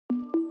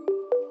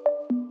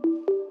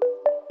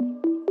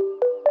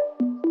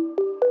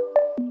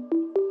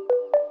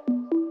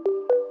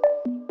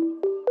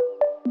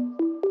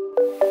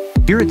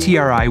Here at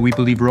TRI, we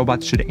believe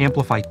robots should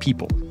amplify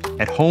people,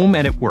 at home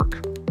and at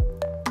work.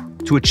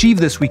 To achieve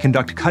this, we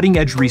conduct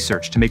cutting-edge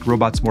research to make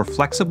robots more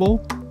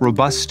flexible,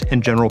 robust,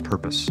 and general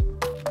purpose.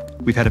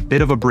 We've had a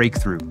bit of a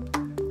breakthrough.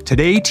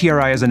 Today,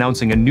 TRI is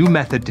announcing a new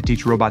method to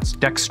teach robots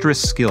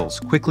dexterous skills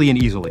quickly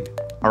and easily.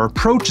 Our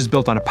approach is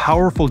built on a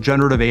powerful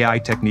generative AI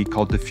technique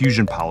called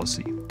diffusion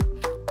policy.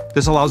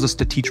 This allows us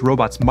to teach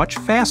robots much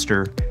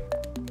faster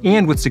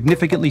and with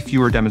significantly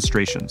fewer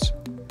demonstrations.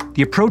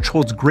 The approach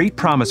holds great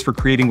promise for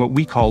creating what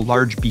we call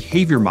large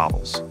behavior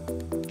models.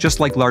 Just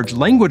like large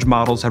language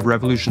models have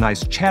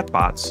revolutionized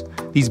chatbots,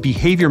 these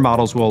behavior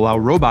models will allow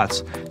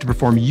robots to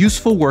perform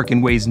useful work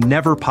in ways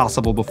never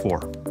possible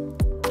before.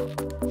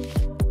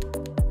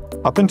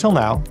 Up until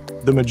now,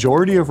 the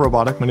majority of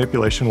robotic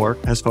manipulation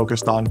work has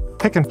focused on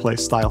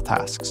pick-and-place style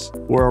tasks,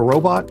 where a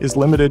robot is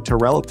limited to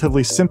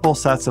relatively simple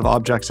sets of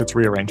objects it's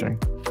rearranging.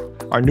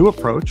 Our new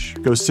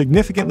approach goes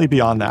significantly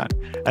beyond that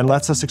and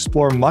lets us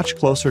explore much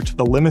closer to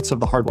the limits of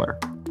the hardware.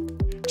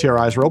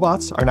 TRI's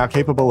robots are now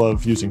capable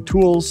of using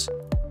tools,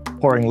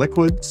 pouring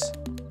liquids,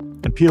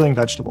 and peeling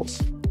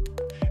vegetables.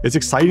 It's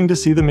exciting to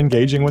see them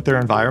engaging with their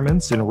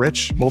environments in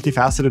rich,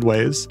 multifaceted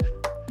ways,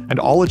 and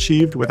all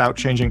achieved without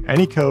changing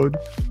any code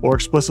or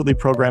explicitly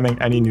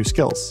programming any new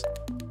skills.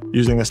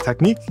 Using this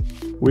technique,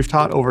 we've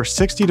taught over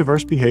 60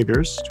 diverse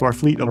behaviors to our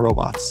fleet of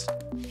robots.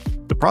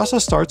 The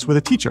process starts with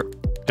a teacher,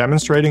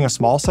 demonstrating a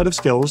small set of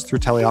skills through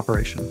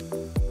teleoperation.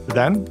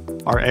 Then,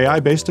 our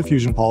AI-based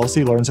diffusion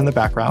policy learns in the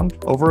background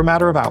over a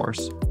matter of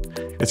hours.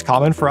 It's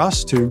common for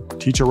us to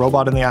teach a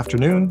robot in the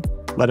afternoon,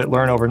 let it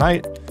learn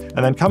overnight,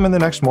 and then come in the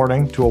next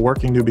morning to a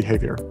working new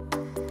behavior.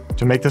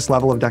 To make this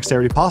level of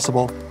dexterity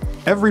possible,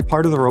 every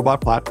part of the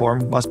robot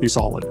platform must be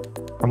solid,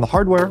 from the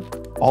hardware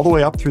all the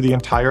way up through the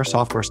entire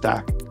software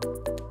stack.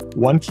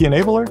 One key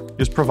enabler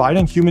is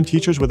providing human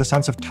teachers with a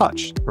sense of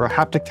touch or a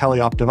haptic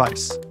teleop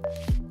device.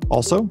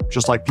 Also,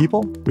 just like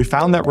people, we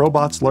found that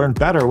robots learn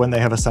better when they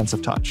have a sense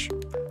of touch.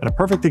 And a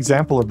perfect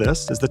example of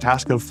this is the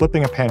task of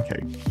flipping a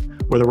pancake,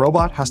 where the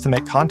robot has to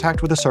make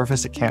contact with a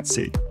surface it can't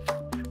see.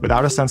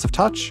 Without a sense of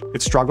touch,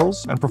 it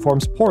struggles and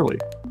performs poorly,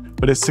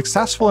 but is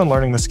successful in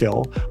learning the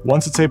skill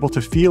once it's able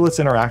to feel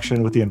its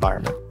interaction with the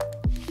environment.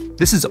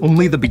 This is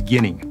only the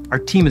beginning. Our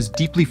team is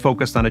deeply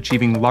focused on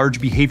achieving large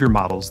behavior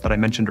models that I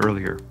mentioned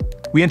earlier.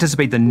 We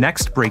anticipate the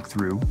next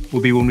breakthrough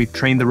will be when we've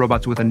trained the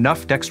robots with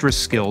enough dexterous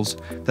skills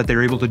that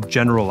they're able to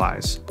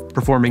generalize,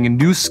 performing a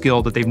new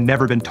skill that they've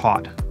never been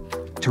taught.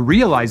 To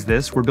realize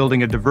this, we're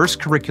building a diverse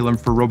curriculum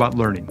for robot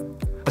learning,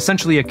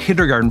 essentially a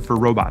kindergarten for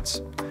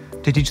robots,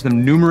 to teach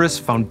them numerous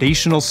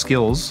foundational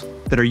skills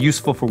that are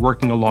useful for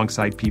working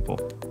alongside people.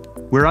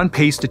 We're on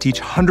pace to teach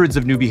hundreds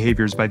of new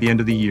behaviors by the end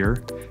of the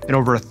year and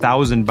over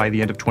 1,000 by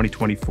the end of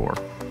 2024.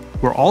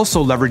 We're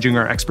also leveraging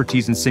our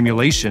expertise in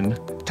simulation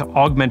to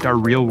augment our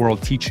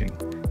real-world teaching.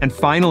 And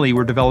finally,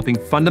 we're developing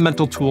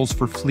fundamental tools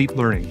for fleet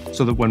learning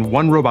so that when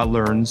one robot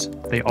learns,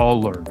 they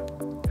all learn.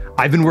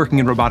 I've been working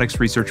in robotics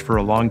research for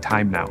a long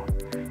time now.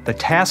 The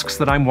tasks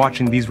that I'm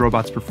watching these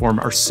robots perform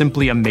are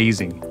simply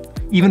amazing.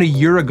 Even a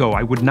year ago,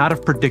 I would not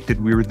have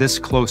predicted we were this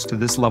close to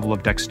this level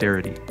of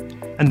dexterity.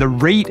 And the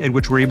rate at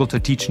which we're able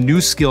to teach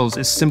new skills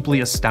is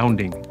simply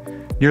astounding.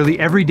 Nearly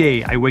every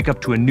day, I wake up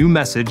to a new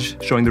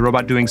message showing the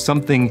robot doing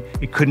something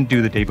it couldn't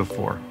do the day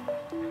before.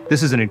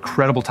 This is an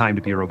incredible time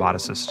to be a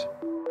roboticist.